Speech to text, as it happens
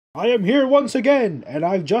I am here once again, and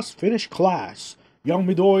I've just finished class. Young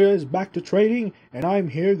Midoriya is back to training, and I'm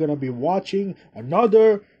here gonna be watching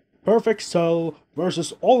another Perfect Cell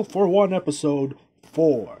versus All for One episode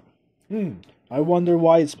 4. I wonder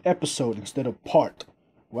why it's episode instead of part.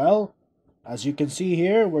 Well, as you can see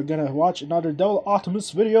here, we're gonna watch another Devil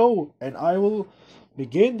Optimus video, and I will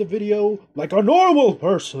begin the video like a normal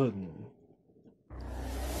person.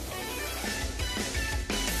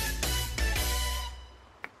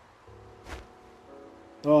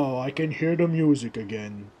 Oh, I can hear the music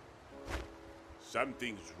again.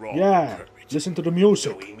 Something's wrong. Yeah, Kermit. listen to the So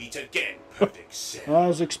music. we meet again, Perfect Cell.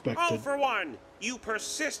 As All expected. for one, you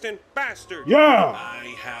persistent bastard! Yeah!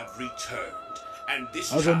 I have returned, and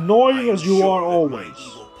this As time annoying I am as you sure are that always. my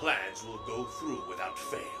evil plans will go through without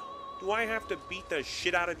fail. Do I have to beat the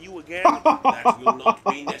shit out of you again? That will not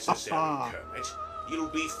be necessary, Kermit. You'll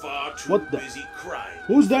be far too What the- busy crying.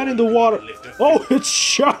 Who's that in the before you water? can lift a Oh, finger.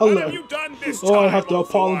 it's What have Shala! you done this Oh, I time, have to all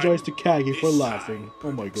for one? apologize to Kagi for This laughing. time,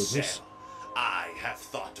 Oh my Perfect goodness. Cell, I have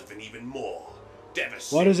thought of an even more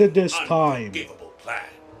devastating, What is it this time? unforgivable plan.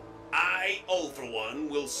 I, all for one,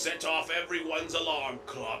 will set off everyone's alarm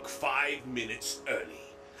clock 5 minutes early.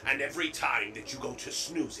 And every time that you go to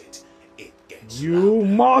snooze it, it gets You louder.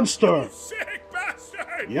 monster! Sick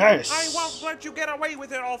bastard! Yes! I won't let you get away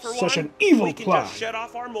with it, all for Such one. an evil we can plan. just shut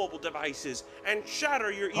off our mobile devices and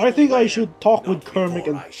shatter your evil I think I plan. should talk Not with Kermit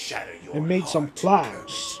before and, I shatter your and made some heart,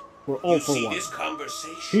 plans for Kermit. All You for see, One. this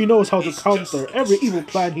conversation He knows how to is counter just a every evil distraction,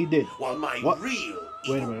 plan he did. While my What? real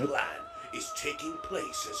Wait a evil minute. plan is taking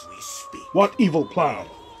place as we speak. What evil plan?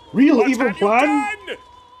 Real What evil have you plan? done?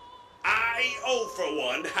 I, all for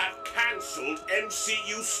one, have cancelled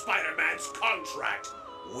MCU Spider-Man's contract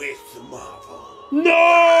with Marvel.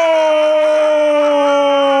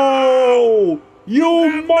 No! You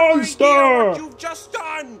Have no idea monster! what you've just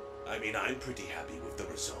done! I mean, I'm pretty happy with the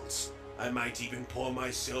results. I might even pour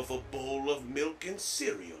myself a bowl of milk and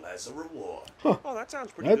cereal as a reward. Oh, that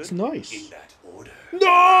sounds pretty That's good. In nice. that order.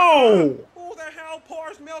 No! Who the hell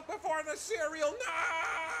pours milk before the cereal?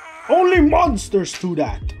 No! Only monsters do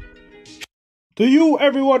that. To you,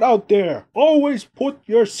 everyone out there, always put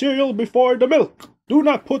your cereal before the milk. Do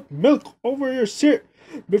not put milk over your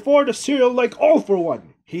before the cereal like All for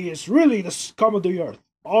One. He is really the scum of the earth.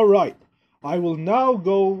 Alright, I will now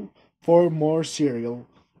go for more cereal,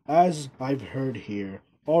 as I've heard here.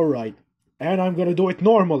 Alright, and I'm gonna do it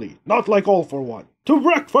normally, not like All for One. To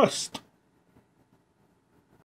breakfast!